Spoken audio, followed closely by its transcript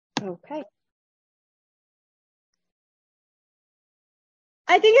Okay.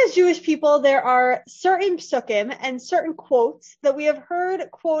 I think as Jewish people, there are certain psukim and certain quotes that we have heard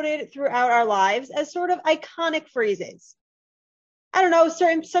quoted throughout our lives as sort of iconic phrases. I don't know,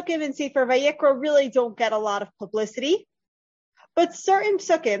 certain psukim in Sefer Vayikra really don't get a lot of publicity, but certain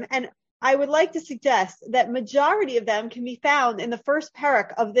psukim, and I would like to suggest that majority of them can be found in the first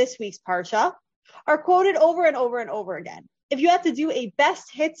parak of this week's parsha, are quoted over and over and over again. If you have to do a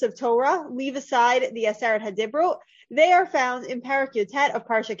best hits of Torah, leave aside the Aseret HaDibrot, they are found in Parak Yotet of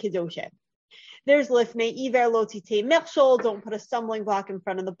Parsha Kedoshim. There's Lifnei Iver Lo Titei Mechshol, don't put a stumbling block in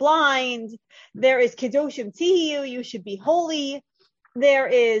front of the blind. There is Kedoshim Tihiyu, you should be holy. There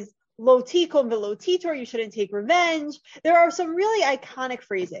is Lo Tikom Velo Titor, you shouldn't take revenge. There are some really iconic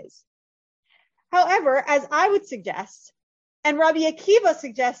phrases. However, as I would suggest, and Rabbi Akiva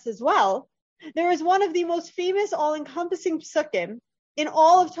suggests as well, there is one of the most famous, all-encompassing psukim in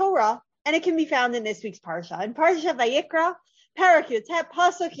all of Torah, and it can be found in this week's parsha. In Parsha Vayikra, Parak Yotet,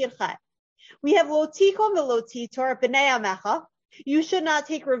 Pasuk Yirchet. We have Lo Tikom Velo Titor B'nei Amecha. You should not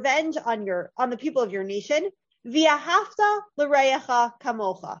take revenge on the people of your nation. V'ahavta l'reyecha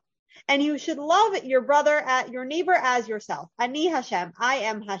kamocha. And you should love your your neighbor as yourself. Ani Hashem, I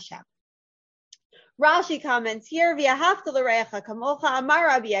am Hashem. Rashi comments here, V'ahavta l'reyecha kamocha, Amar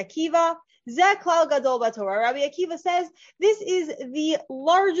Rabbi Akiva, Zeh klal gadol b'Torah. Rabbi Akiva says, this is the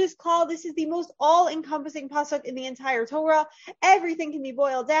largest klal, this is the most all-encompassing pasuk in the entire Torah. Everything can be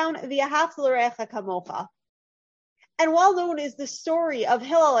boiled down, V'ahavta l'reyecha kamocha. And well known is the story of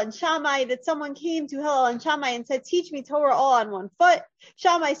Hillel and Shammai, that someone came to Hillel and Shammai and said, teach me Torah all on one foot.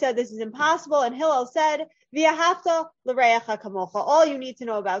 Shammai said, this is impossible. And Hillel said, V'ahavta l'reyecha kamocha. All you need to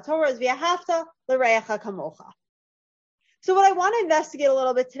know about Torah is V'ahavta l'reyecha kamocha. So what I want to investigate a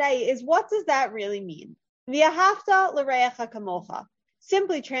little bit today is, what does that really mean? V'ahavta l'reyecha kamocha.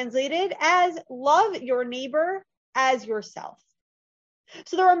 Simply translated as, love your neighbor as yourself.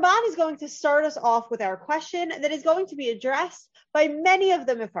 So the Ramban is going to start us off with our question that is going to be addressed by many of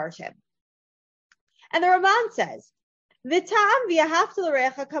the Mefarshim. And the Ramban says, V'ta'am v'ahavta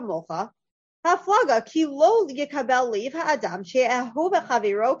l'reyecha kamocha, haflaga ki lo yikabel liv ha'adam she'ehu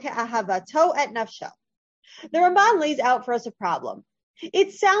b'chaviro ke'ahavato et nafsho. The Ramban lays out for us a problem.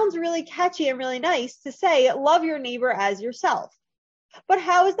 It sounds really catchy and really nice to say, love your neighbor as yourself. But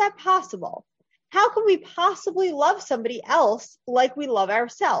how is that possible? How can we possibly love somebody else like we love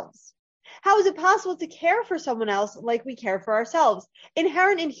ourselves? How is it possible to care for someone else like we care for ourselves?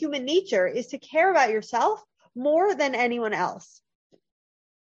 Inherent in human nature is to care about yourself more than anyone else.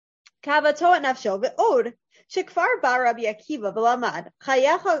 Kavato et nafsho ve'od shekvar ba Rabbi Akiva v'lamad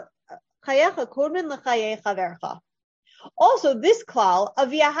chayecha kodmin l'chayei chavercha. Also, this klal of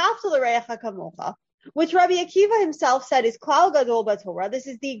v'ahavta l'reyecha kamocha, which Rabbi Akiva himself said is klal gadol b'Torah. This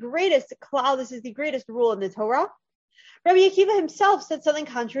is the greatest klal. This is the greatest rule in the Torah. Rabbi Akiva himself said something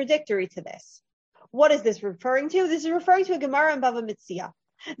contradictory to this. What is this referring to? This is referring to a Gemara in Bava Metzia.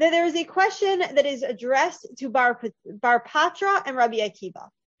 That there is a question that is addressed to Bar Patra and Rabbi Akiva.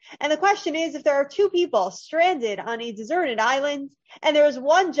 And the question is, if there are two people stranded on a deserted island and there is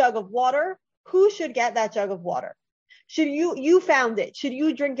one jug of water, who should get that jug of water? Should you found it? Should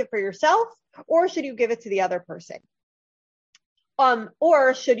you drink it for yourself, or should you give it to the other person?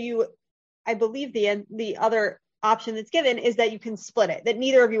 Or should you, I believe the other option that's given is that you can split it, that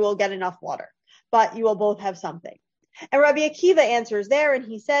neither of you will get enough water, but you will both have something. And Rabbi Akiva answers there, and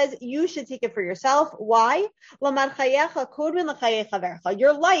he says, you should take it for yourself. Why? Your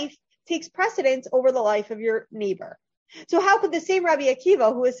life takes precedence over the life of your neighbor. So how could the same Rabbi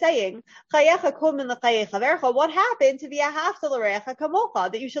Akiva, who is saying, what happened to the ahavta l'reyecha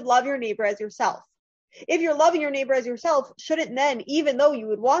kamocha, that you should love your neighbor as yourself? If you're loving your neighbor as yourself, shouldn't then, even though you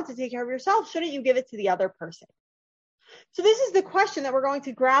would want to take care of yourself, shouldn't you give it to the other person? So this is the question that we're going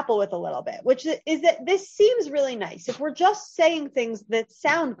to grapple with a little bit, which is that this seems really nice. If we're just saying things that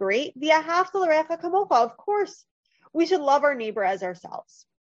sound great, the ahavta l'reyecha kamocha, of course, we should love our neighbor as ourselves.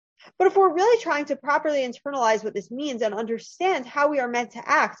 But if we're really trying to properly internalize what this means and understand how we are meant to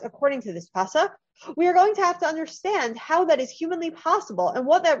act according to this pasuk, we are going to have to understand how that is humanly possible and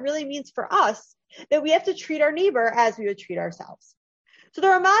what that really means for us, that we have to treat our neighbor as we would treat ourselves. So the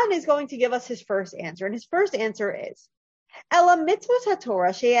Raman is going to give us his first answer, and his first answer is, Ela mitzvot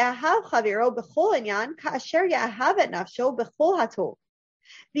haTorah she'yahav chaviro b'chol inyan ka'asher yahav et nafsho b'chol hatov.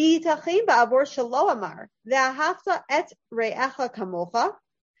 V'yitachim ba'avor shelo amar ve'ahavta et re'echa kamocha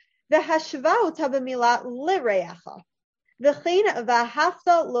ve'hashva ota b'mila li're'echa v'chein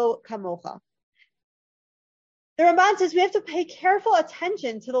ve'ahavta lo kamocha. The Ramban says we have to pay careful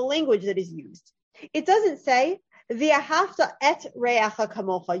attention to the language that is used. It doesn't say V'ahavta et re'acha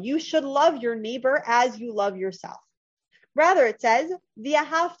kamocha. You should love your neighbor as you love yourself. Rather, it says,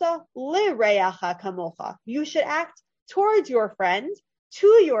 V'ahavta li're'acha kamocha. You should act towards your friend, to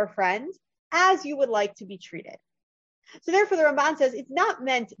your friend, as you would like to be treated. So therefore, the Ramban says it's not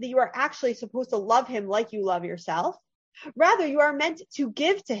meant that you are actually supposed to love him like you love yourself. Rather, you are meant to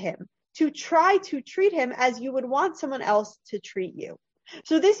give to him, to try to treat him as you would want someone else to treat you.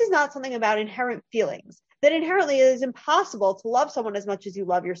 So this is not something about inherent feelings, that inherently it is impossible to love someone as much as you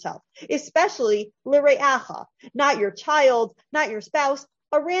love yourself, especially l're'acha, not your child, not your spouse,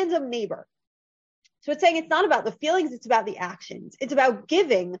 a random neighbor. So it's saying it's not about the feelings, it's about the actions. It's about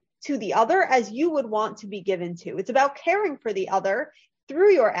giving to the other as you would want to be given to. It's about caring for the other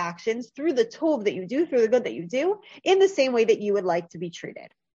through your actions, through the tov that you do, through the good that you do, in the same way that you would like to be treated.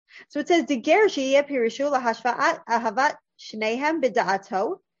 So it says, "Diger sheyeh pirishu lahashva'at ahavat shnehem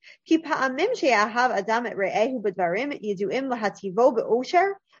b'da'ato, ki pa'amim she'ahav adam et re'ehu b'dvarim yiduim lahativo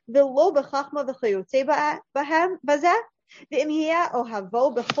be'osher, v'lo b'chachma v'chayotei b'hem bazeh, v'im hiya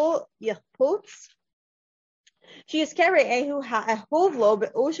ohavo b'chol yichpotz, שיזכר רעהו האהוב לו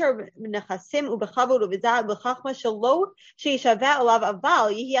באושר בנכסים ובכבוד ובדעת ובחכמה שלו שישווה עליו,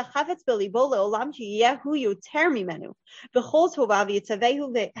 אבל יהיה חפץ בליבו לעולם שיהיה הוא יותר ממנו בכל טובה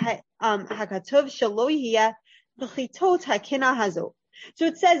ויצווהו הכתוב שלא יהיה בחיתות הקנאה הזו. So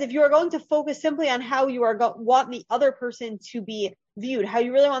it says if you are going to focus simply on how you want the other person to be viewed, how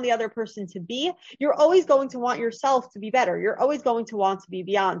you really want the other person to be, you're always going to want yourself to be better. You're always going to want to be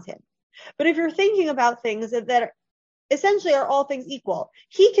beyond him. But if you're thinking about things that essentially are all things equal,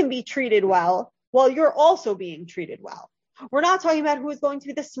 he can be treated well while you're also being treated well. We're not talking about who is going to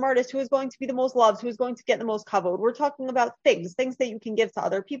be the smartest, who is going to be the most loved, who is going to get the most kavod. We're talking about things that you can give to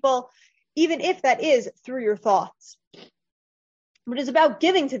other people, even if that is through your thoughts. But it's about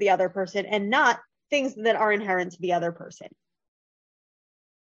giving to the other person and not things that are inherent to the other person.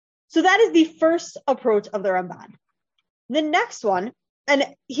 So that is the first approach of the Ramban. The next one, and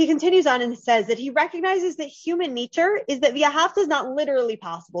he continues on and says that he recognizes that human nature is that v'ahavta is not literally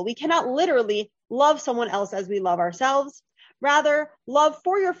possible. We cannot literally love someone else as we love ourselves. Rather, love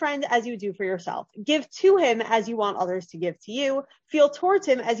for your friend as you do for yourself. Give to him as you want others to give to you. Feel towards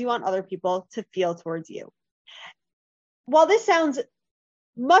him as you want other people to feel towards you. While this sounds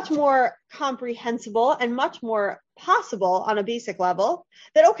much more comprehensible and much more possible on a basic level,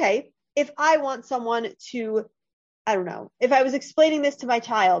 that okay, if I want someone to, I don't know, if I was explaining this to my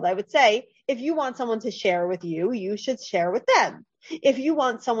child, I would say, if you want someone to share with you, you should share with them. If you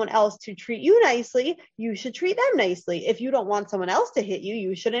want someone else to treat you nicely, you should treat them nicely. If you don't want someone else to hit you,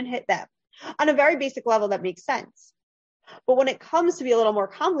 you shouldn't hit them. On a very basic level, that makes sense. But when it comes to be a little more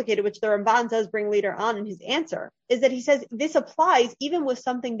complicated, which the Ramban does bring later on in his answer, is that he says this applies even with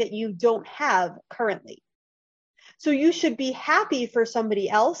something that you don't have currently. So you should be happy for somebody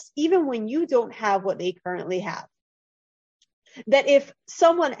else, even when you don't have what they currently have. That if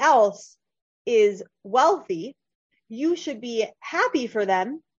someone else is wealthy, you should be happy for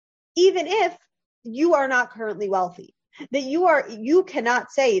them, even if you are not currently wealthy. That you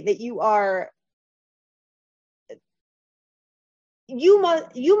cannot say that you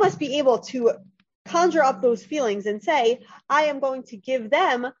must be able to conjure up those feelings and say, I am going to give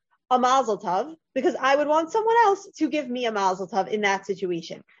them a mazel tov because I would want someone else to give me a mazel tov in that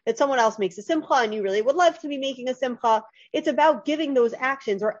situation. That someone else makes a simcha and you really would love to be making a simcha. It's about giving those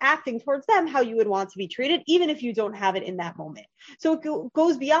actions or acting towards them how you would want to be treated, even if you don't have it in that moment. So it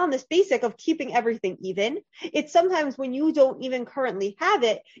goes beyond this basic of keeping everything even. It's sometimes when you don't even currently have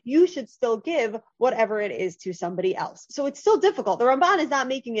it, you should still give whatever it is to somebody else. So it's still difficult. The Ramban is not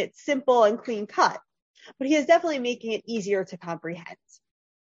making it simple and clean cut, but he is definitely making it easier to comprehend.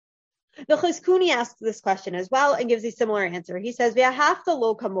 The Chizkuni asks this question as well and gives a similar answer. He says, "V'ahavta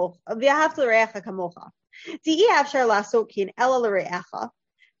l're'echa kamocha. Di'i afshar la'asot kin ela l're'echa.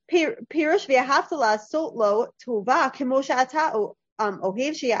 Pirush v'ahavta la'asot lo tova kemo she'ata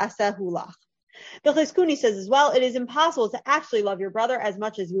ohev she'ya'asehu lach." The Chizkuni says as well, it is impossible to actually love your brother as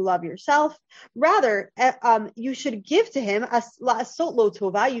much as you love yourself. Rather, you should give to him la'asot lo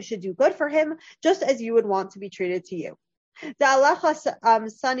tova. You should do good for him, just as you would want to be treated to you. And that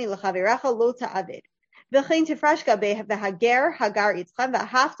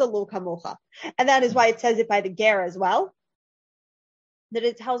is why it says it by the ger as well. That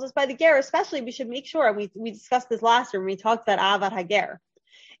it tells us by the ger, especially we should make sure, and we discussed this last year when we talked about avat hager,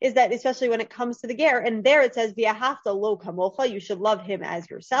 is that especially when it comes to the ger, and there it says v'ahavta lo kamocha, you should love him as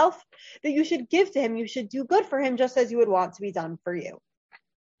yourself, that you should give to him, you should do good for him just as you would want to be done for you.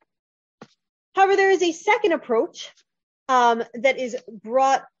 However, there is a second approach that is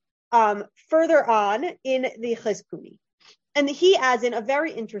brought further on in the Chizkuni. And he adds in a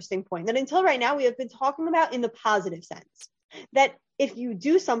very interesting point that until right now we have been talking about in the positive sense, that if you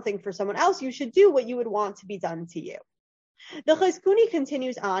do something for someone else, you should do what you would want to be done to you. The Chizkuni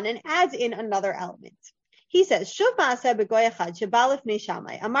continues on and adds in another element. He says, Shuv ma'aseh b'goy echad sheba lifnei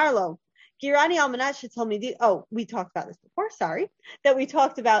Shammai, amar lo, girani al manat shetalmidi. Oh, we talked about this before, sorry. That we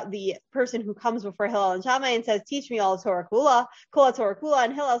talked about the person who comes before Hillel and Shammai and says, teach me all Torah kula, Torah kula,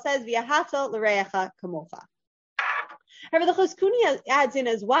 and Hillel says, v'yahavta l'reacha kamocha. However, the Chizkuni adds in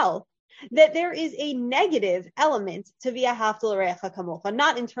as well that there is a negative element to v'yahavta l'reacha kamocha,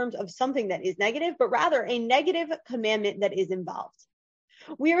 not in terms of something that is negative, but rather a negative commandment that is involved.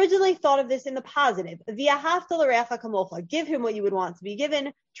 We originally thought of this in the positive. V'yahavta l'reacha kamocha. Give him what you would want to be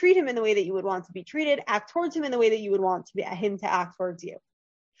given. Treat him in the way that you would want to be treated. Act towards him in the way that you would want him to act towards you.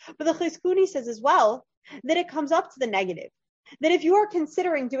 But the Chizkuni says as well that it comes up to the negative. That if you are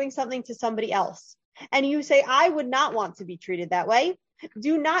considering doing something to somebody else and you say, I would not want to be treated that way,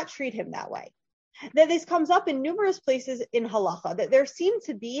 do not treat him that way. That this comes up in numerous places in halacha, that there seem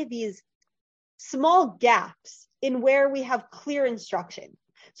to be these small gaps in where we have clear instruction.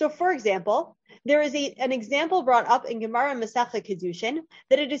 So, for example, there is an example brought up in Gemara Masechta Kedushin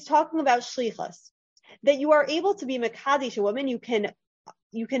that it is talking about shlichus, that you are able to be mekadesh a woman, you can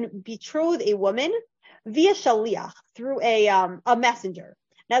betroth a woman via shaliach, through a messenger.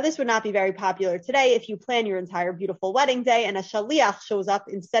 Now, this would not be very popular today. If you plan your entire beautiful wedding day and a shaliach shows up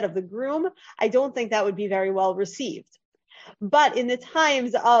instead of the groom, I don't think that would be very well received. But in the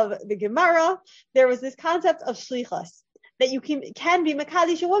times of the Gemara, there was this concept of shlichus, that you can be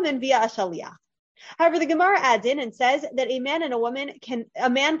mekadesh a woman via a shaliach. However, the Gemara adds in and says that a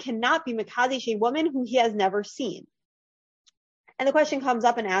man cannot be mekadesh a woman who he has never seen. And the question comes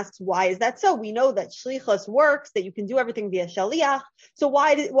up and asks, why is that so? We know that shlichus works, that you can do everything via shaliach. So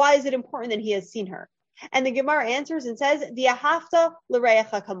why is it important that he has seen her? And the Gemara answers and says, v'yahavta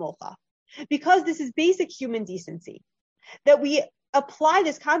l'reacha kamocha. Because this is basic human decency. That we apply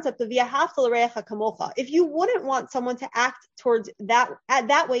this concept of v'yahavta l'reacha kamocha. If you wouldn't want someone to act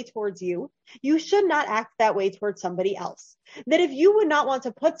that way towards you, you should not act that way towards somebody else. That if you would not want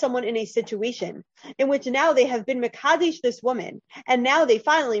to put someone in a situation in which now they have been mekadesh this woman, and now they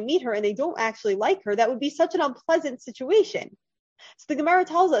finally meet her and they don't actually like her, that would be such an unpleasant situation. So the Gemara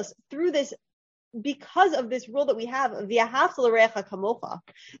tells us through this, because of this rule that we have, v'yahavta l'reacha kamocha,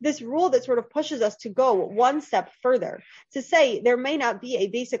 this rule that sort of pushes us to go one step further, to say there may not be a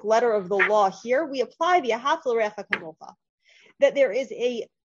basic letter of the law here, we apply v'yahavta l'reacha kamocha, that there is a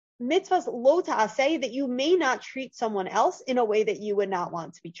mitzvahs lo ta'aseh, that you may not treat someone else in a way that you would not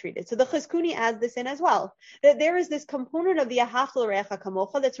want to be treated. So the Chizkuni adds this in as well, that there is this component of v'yahavta l'reacha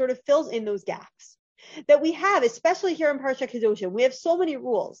kamocha that sort of fills in those gaps. That we have, especially here in Parsha Kedoshim, we have so many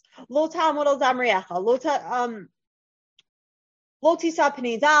rules. Lo ta'amod al dam re'echa, lo tisa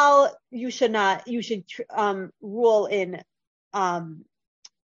pnei dal, you should rule in,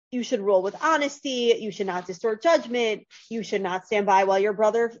 you should rule with honesty, you should not distort judgment, you should not stand by while your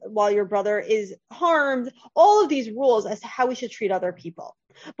brother is harmed. All of these rules as to how we should treat other people.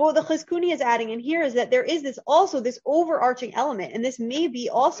 But what the Chizkuni is adding in here is that there is this overarching element, and this may be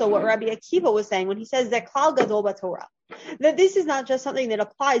also what Rabbi Akiva was saying when he says that klal gadol b'Torah, that this is not just something that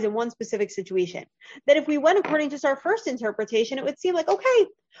applies in one specific situation. That if we went according to our first interpretation, it would seem like, okay,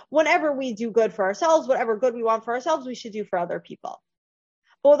 whenever we do good for ourselves, whatever good we want for ourselves, we should do for other people.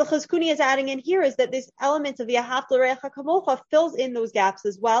 But what the Chizkuni is adding in here is that this element of v'yahavta l'reacha kamocha fills in those gaps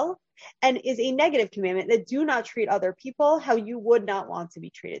as well, and is a negative commandment that do not treat other people how you would not want to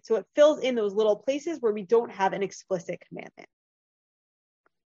be treated. So it fills in those little places where we don't have an explicit commandment.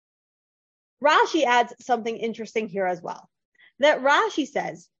 Rashi adds something interesting here as well. That Rashi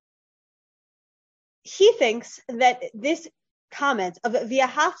says, he thinks that this comment of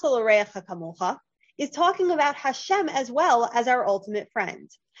v'yahavta l'reacha kamocha is talking about Hashem as well as our ultimate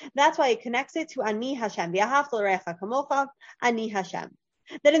friend. That's why it connects it to Ani Hashem, v'yahavta l'reacha kamocha, Ani Hashem.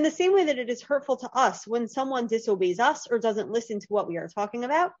 That in the same way that it is hurtful to us when someone disobeys us or doesn't listen to what we are talking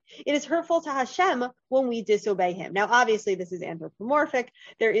about, it is hurtful to Hashem when we disobey him. Now, obviously, this is anthropomorphic.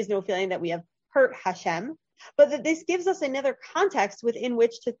 There is no feeling that we have hurt Hashem, but that this gives us another context within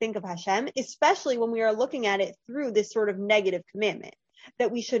which to think of Hashem, especially when we are looking at it through this sort of negative commandment,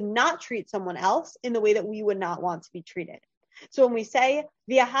 that we should not treat someone else in the way that we would not want to be treated. So when we say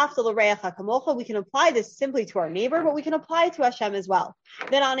v'yahavta l'reacha kamocha, we can apply this simply to our neighbor, but we can apply it to Hashem as well.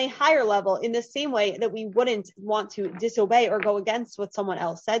 Then on a higher level, in the same way that we wouldn't want to disobey or go against what someone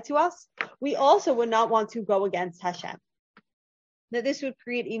else said to us, we also would not want to go against Hashem. That this would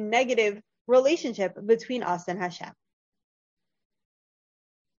create a negative relationship between us and Hashem.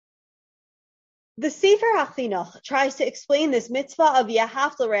 The Sefer HaChinuch tries to explain this mitzvah of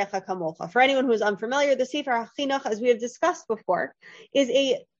Yahavta L'Reacha Kamocha. For anyone who is unfamiliar, the Sefer HaChinuch, as we have discussed before, is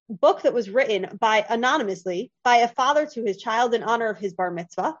a book that was written anonymously by a father to his child in honor of his bar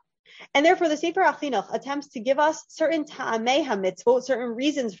mitzvah. And therefore, the Sefer HaChinuch attempts to give us certain ta'amei ha-mitzvot, certain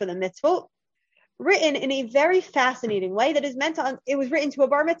reasons for the mitzvot, written in a very fascinating way that is meant to, it was written to a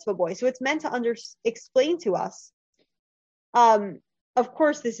bar mitzvah boy, so it's meant to explain to us. Of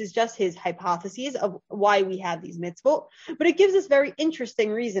course, this is just his hypotheses of why we have these mitzvot, but it gives us very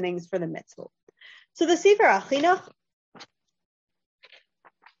interesting reasonings for the mitzvot. So the Sefer HaChinuch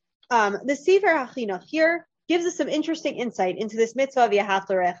here gives us some interesting insight into this mitzvah of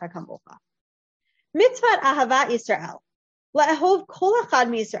Yahavta L'Reacha Kamocha. Mitzvah Ahavat Yisrael. La'ahov kol echad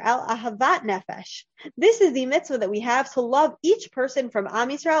miYisrael ahavat nefesh. This is the mitzvah that we have to love each person from Am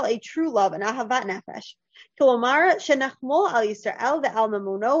Yisrael, a true love, and ahavat nefesh. Kilomar shenachmol al Yisrael ve'al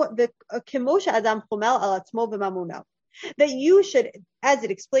mamono v'kimo she'adam chomel al atzmo v'mamono. That you should, as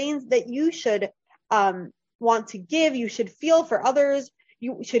it explains, that you should want to give, you should feel for others,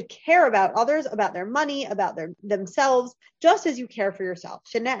 you should care about others, about their money, about themselves, just as you care for yourself.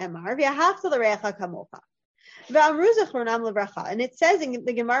 Shene'emar v'yahavta l'reacha kamocha. And it says in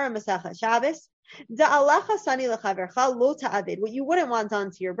the Gemara Masechet Shabbos, what you wouldn't want done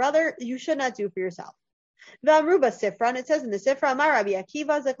to your brother, you should not do for yourself. And it says in the Sifra,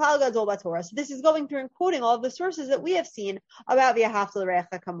 so this is going through and quoting all of the sources that we have seen about V'ahavta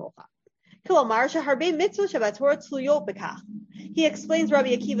L'Reacha Kamocha. He explains Rabbi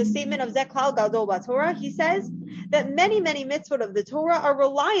Akiva's statement of Zeklal Gadol Batorah. He says that many mitzvot of the Torah are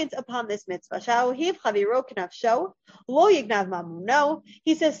reliant upon this mitzvah.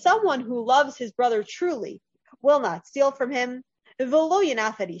 He says someone who loves his brother truly will not steal from him, will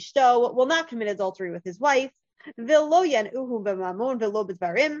not commit adultery with his wife, will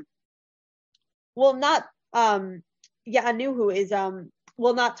not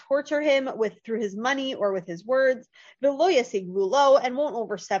will not torture him through his money or with his words, and won't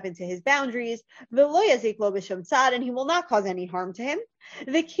overstep into his boundaries, and he will not cause any harm to him.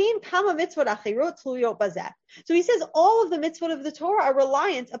 So he says all of the mitzvot of the Torah are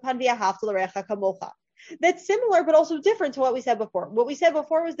reliant upon V'ahavta L'Reacha Kamocha. That's similar, but also different to what we said before. What we said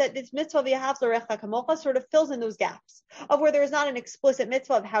before was that this mitzvah V'ahavta L'Reacha Kamocha sort of fills in those gaps of where there is not an explicit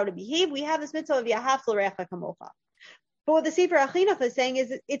mitzvah of how to behave. We have this mitzvah of V'ahavta L'Reacha Kamocha. But what the Sefer HaChinuch is saying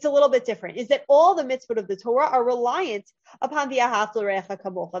is it's a little bit different, is that all the mitzvot of the Torah are reliant upon the V'ahavta L'Reacha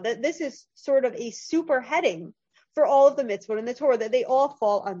Kamocha, that this is sort of a super heading for all of the mitzvot in the Torah, that they all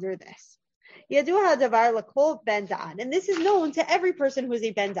fall under this. Yadua hadavar l'kol ben da'at, and this is known to every person who is a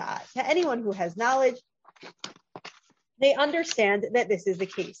ben da'at, to anyone who has knowledge. They understand that this is the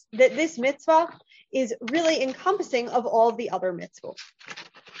case, that this mitzvah is really encompassing of all the other mitzvot.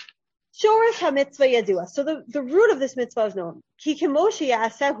 Shoresh ha-mitzvah yadua. So the root of this mitzvah is known. Ki kimoshi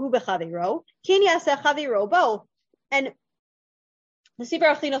ya'asehu b'chaviro, kin ya'aseh chaviro bo. And the Sefer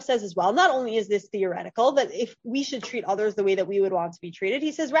HaChinuch says as well, not only is this theoretical, that if we should treat others the way that we would want to be treated,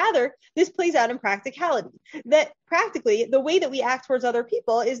 he says rather, this plays out in practicality. That practically, the way that we act towards other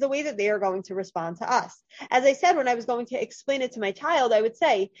people is the way that they are going to respond to us. As I said, when I was going to explain it to my child, I would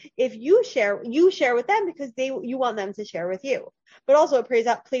say, if you share with them because you want them to share with you. But also it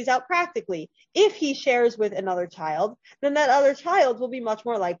plays out practically. If he shares with another child, then that other child will be much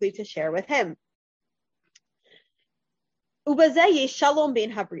more likely to share with him. So he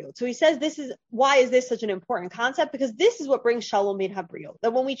says why is this such an important concept? Because this is what brings shalom bein habriot.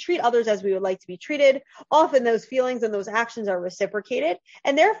 That when we treat others as we would like to be treated, often those feelings and those actions are reciprocated,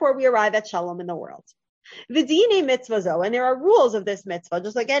 and therefore we arrive at shalom in the world. V'dinei mitzvah, and there are rules of this mitzvah,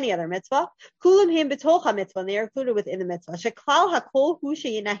 just like any other mitzvah. Kulam hem b'tocha mitzvah, and they are included within the mitzvah. Sheklal hakol hu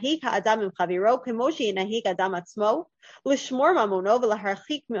sheyinahik ha'adam im chaviro, kemo sheyinahik adam atzmo, l'shmor mamono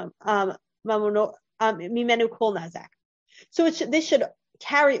v'laharchik mamono mimenu kol nazak. So this should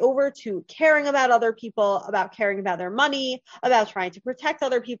carry over to caring about other people, about caring about their money, about trying to protect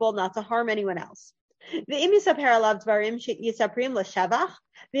other people, not to harm anyone else. Ve'im yisaper alav dvarim yisaprim l'shavach,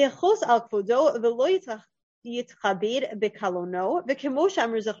 ve'echos al kvodo, ve'lo yitchabed b'kalono, ve'kemo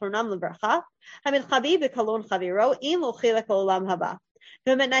she'amru zechronam l'bracha, hamidchabed b'kalon chaviro, im lo chilek l'olam haba.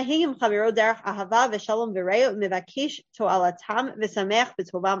 Ve'menahim chaviro derech ahava ve'shalom v'reo, mevakish to'alatam ve'samech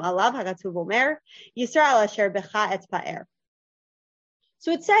b'tovam alav hagatuv omer, Yisrael asher becha et pa'er.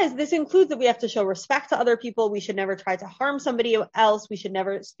 So it says this includes that we have to show respect to other people. We should never try to harm somebody else. We should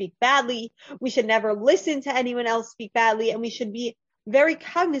never speak badly. We should never listen to anyone else speak badly. And we should be very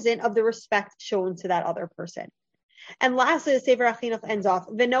cognizant of the respect shown to that other person. And lastly, the Sefer HaChinuch ends off,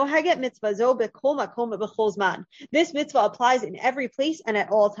 V'nohaget mitzvah zo b'kol makom b'chol zman. This mitzvah applies in every place and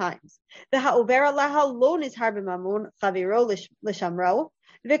at all times. V'ha'over alaha lo nizhar b'mamun chaviro l'shamro.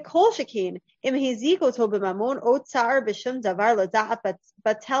 V'kol shekin im hizik oto b'mamun o tsar b'shum davar l'da'at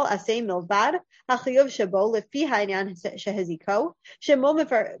batel asay milvad ha'chiyuv shabo lefi ha'inyan sheheziko shemo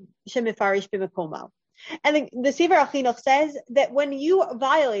mefarish b'makomo. And the Sefer HaChinuch says that when you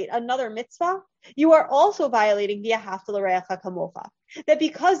violate another mitzvah, you are also violating v'ahavta l'reacha kamocha. That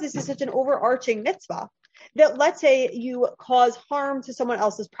because this is such an overarching mitzvah, that let's say you cause harm to someone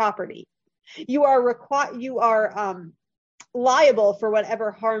else's property, you are liable for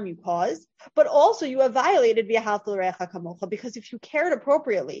whatever harm you caused, but also you have violated v'ahavta l'reacha kamocha, because if you cared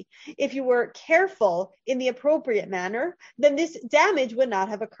appropriately, if you were careful in the appropriate manner, then this damage would not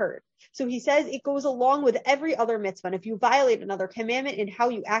have occurred. So he says it goes along with every other mitzvah. And if you violate another commandment in how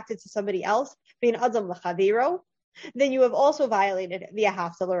you acted to somebody else, being adam l'chaviro, then you have also violated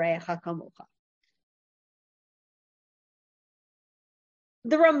v'ahavta l'reacha kamocha.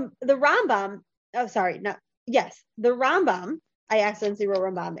 The Rambam, the Rambam, I accidentally wrote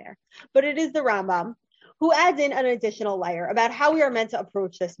Rambam there, but it is the Rambam who adds in an additional layer about how we are meant to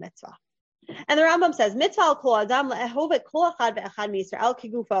approach this mitzvah. And the Rambam says, mitzvah al kol adam le'ehov et kol achad ve'echad miYisrael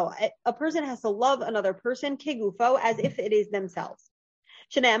kegufo. A person has to love another person kegufo, as if it is themselves.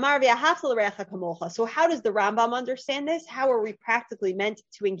 Shne'amar v'ahavta l'reacha kamocha. So how does the Rambam understand this? How are we practically meant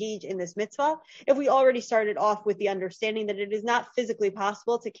to engage in this mitzvah if we already started off with the understanding that it is not physically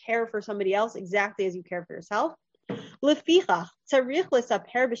possible to care for somebody else exactly as you care for yourself? Lefichach tzarich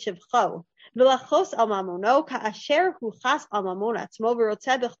lesaper b'shivcho v'lachos al mamono ka'asher hu chas al mamon atzmo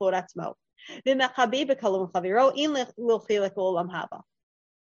v'rotzeh b'chlor atzmo v'mechabe b'kalom chaviro in l'chilek olam haba.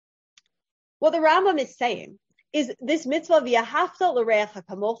 What the Rambam is saying is this mitzvah v'ahavta l'reacha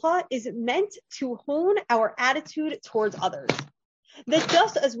kamocha is meant to hone our attitude towards others. That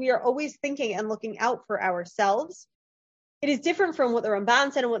just as we are always thinking and looking out for ourselves, it is different from what the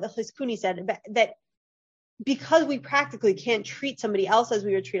Ramban said and what the Chizkuni said, that because we practically can't treat somebody else as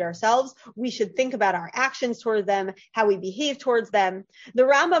we would treat ourselves, we should think about our actions towards them, how we behave towards them. The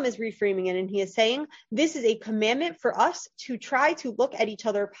Rambam is reframing it, and he is saying this is a commandment for us to try to look at each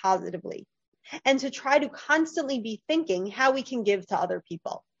other positively and to try to constantly be thinking how we can give to other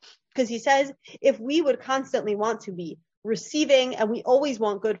people. Because he says, if we would constantly want to be receiving and we always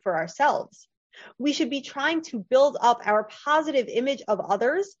want good for ourselves, we should be trying to build up our positive image of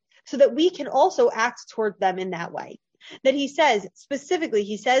others so that we can also act towards them in that way. That he says, specifically,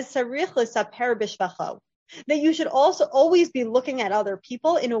 he says, Sarich l'saper b'shvacho, that you should also always be looking at other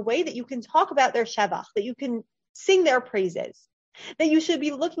people in a way that you can talk about their shevach, that you can sing their praises, that you should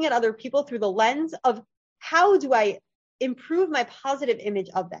be looking at other people through the lens of how do I improve my positive image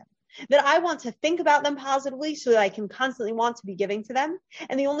of them, that I want to think about them positively so that I can constantly want to be giving to them.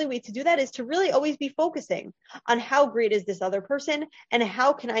 And the only way to do that is to really always be focusing on how great is this other person and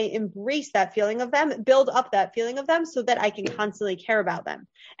how can I embrace that feeling of them, build up that feeling of them so that I can constantly care about them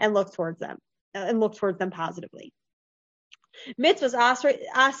and look towards them positively. Mitzvahs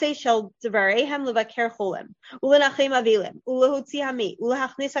asay shel devareihem levaker cholim, ulenachem avilim, ulehutzi hami,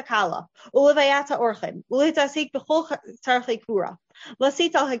 ulehachnis hakala, ulevayat haorchim, uletasik b'chol tzarchei kvura,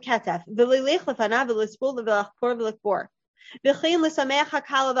 lasit al haketef, v'lilech lefanav v'lispul v'lachpor v'lekbor, v'chein l'sameach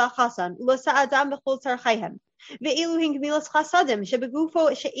hakala v'achasan, ulasa'adam b'chol tzarcheihem, v'ilu hingmilas chasadim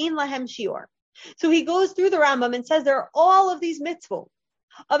shebegufo she'in lahem shior. So he goes through the Rambam and says there are all of these mitzvot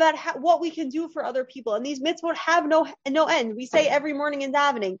about what we can do for other people. And these mitzvot have no end. We say every morning in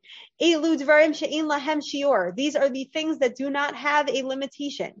davening, Elu dvarim she'in lahem shior. These are the things that do not have a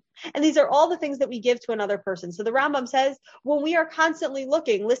limitation. And these are all the things that we give to another person. So the Rambam says, when we are constantly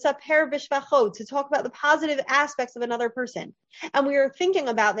looking, lisaper b'shvachot, to talk about the positive aspects of another person, and we are thinking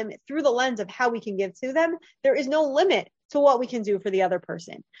about them through the lens of how we can give to them, there is no limit to what we can do for the other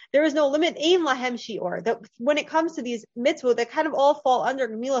person. There is no limit, ein lahem shior, that when it comes to these mitzvot that kind of all fall under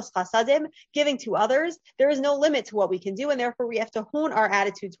gemilas chasadim, giving to others, there is no limit to what we can do, and therefore we have to hone our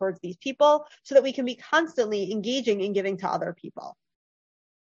attitude towards these people so that we can be constantly engaging in giving to other people.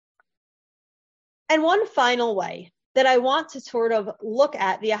 And one final way that I want to sort of look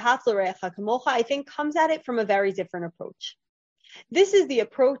at the v'ahavta l'reacha kamocha, I think comes at it from a very different approach. This is the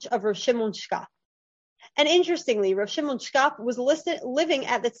approach of Rav Shimon Shkop. And interestingly, Rav Shimon Shkop was living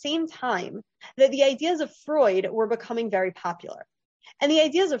at the same time that the ideas of Freud were becoming very popular. And the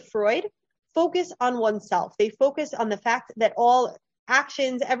ideas of Freud focus on oneself. They focus on the fact that all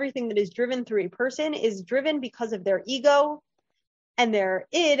actions, everything that is driven through a person is driven because of their ego and their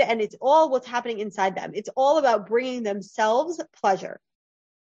id, and it's all what's happening inside them. It's all about bringing themselves pleasure.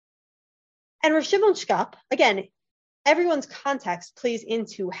 And Rav Shimon Shkop, again, everyone's context plays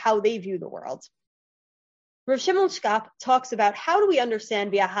into how they view the world. Rav Shimon Shkop talks about how do we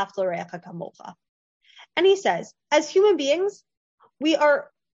understand v'ahavta l'reacha kamocha. And he says, as human beings, we are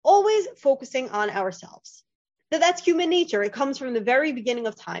always focusing on ourselves. That's human nature. It comes from the very beginning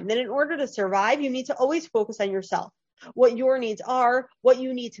of time. That in order to survive, you need to always focus on yourself. What your needs are, what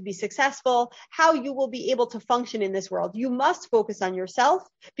you need to be successful, how you will be able to function in this world. You must focus on yourself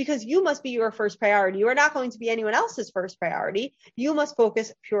because you must be your first priority. You are not going to be anyone else's first priority. You must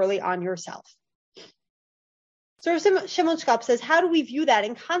focus purely on yourself. So Shimon Shkop says, how do we view that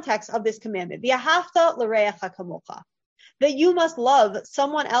in context of this commandment? V'ahavta l'reacha kamocha. That you must love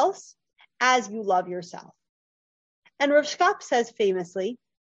someone else as you love yourself. And Rav Shkop says famously,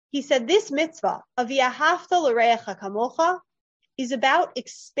 he said, this mitzvah of v'ahavta l'reacha kamocha is about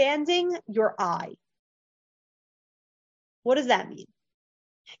expanding your eye. What does that mean?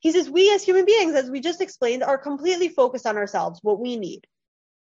 He says, we as human beings, as we just explained, are completely focused on ourselves, what we need.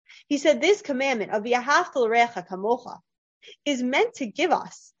 He said, this commandment of v'ahavta l'reacha kamocha is meant to give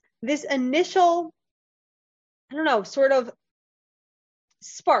us this initial, sort of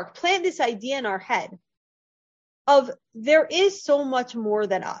spark, plant this idea in our head of there is so much more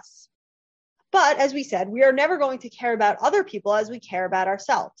than us. But as we said, we are never going to care about other people as we care about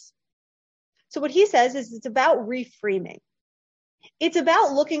ourselves. So what he says is it's about reframing. It's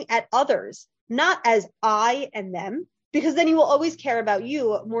about looking at others, not as I and them, because then you will always care about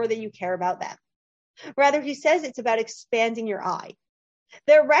you more than you care about them. Rather, he says it's about expanding your eye.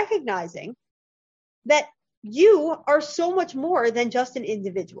 They're recognizing that you are so much more than just an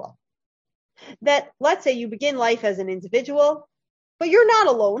individual. That let's say you begin life as an individual, but you're not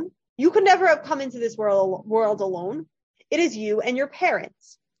alone. You could never have come into this world alone. It is you and your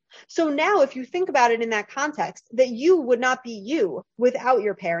parents. So now if you think about it in that context, that you would not be you without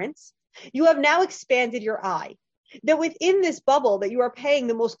your parents, you have now expanded your eye. That within this bubble that you are paying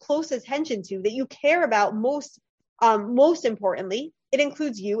the most close attention to, that you care about most importantly, it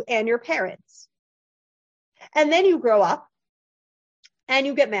includes you and your parents. And then you grow up and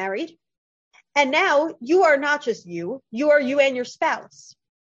you get married. And now you are not just you are you and your spouse.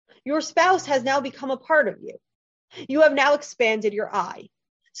 Your spouse has now become a part of you. You have now expanded your eye.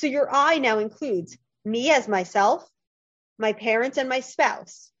 So your eye now includes me as myself, my parents, and my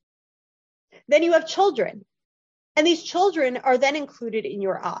spouse. Then you have children. And these children are then included in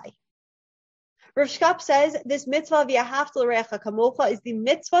your eye. Rav Shkop says this mitzvah v'ahavta l'reacha kamocha is the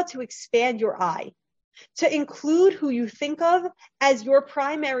mitzvah to expand your eye, to include who you think of as your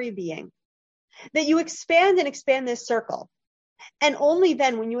primary being. That you expand this circle. And only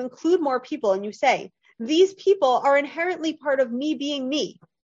then when you include more people and you say, these people are inherently part of me being me,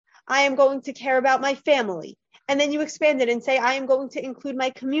 I am going to care about my family. And then you expand it and say, I am going to include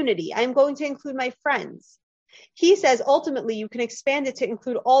my community. I am going to include my friends. He says, ultimately, you can expand it to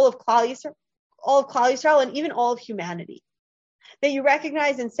include all of Klal Yisrael, and even all of humanity. That you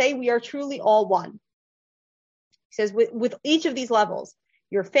recognize and say, we are truly all one. He says, with each of these levels,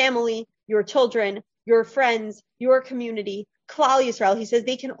 your family, your children, your friends, your community, Klal Yisrael, he says,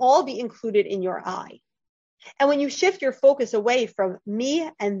 they can all be included in your eye. And when you shift your focus away from me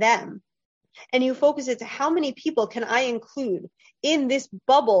and them, and you focus it to how many people can I include in this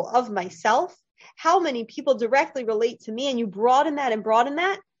bubble of myself, how many people directly relate to me, and you broaden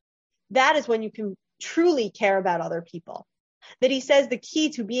that, that is when you can truly care about other people. That he says the key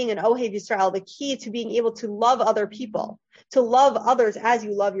to being an Ohev Yisrael, the key to being able to love other people, to love others as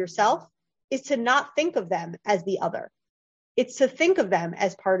you love yourself, is to not think of them as the other. It's to think of them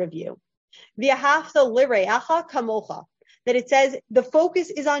as part of you. V'ahavta l'reacha kamocha. That it says the focus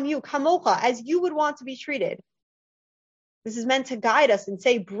is on you, kamocha, as you would want to be treated. This is meant to guide us and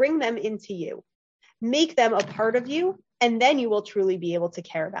say, bring them into you. Make them a part of you, and then you will truly be able to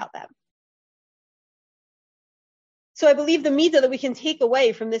care about them. So I believe the midah that we can take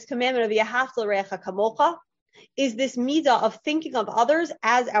away from this commandment of v'ahavta l'reacha kamocha is this midah of thinking of others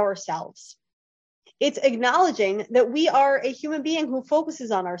as ourselves. It's acknowledging that we are a human being who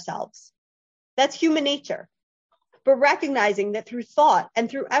focuses on ourselves. That's human nature. But recognizing that through thought and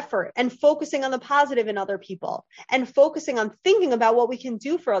through effort and focusing on the positive in other people and focusing on thinking about what we can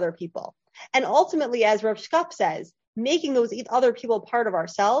do for other people. And ultimately, as Rav Shkop says, making those other people part of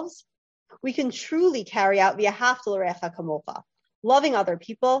ourselves, we can truly carry out v'ahavta l'reacha kamocha, loving other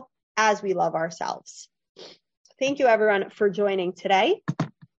people as we love ourselves. Thank you, everyone, for joining today.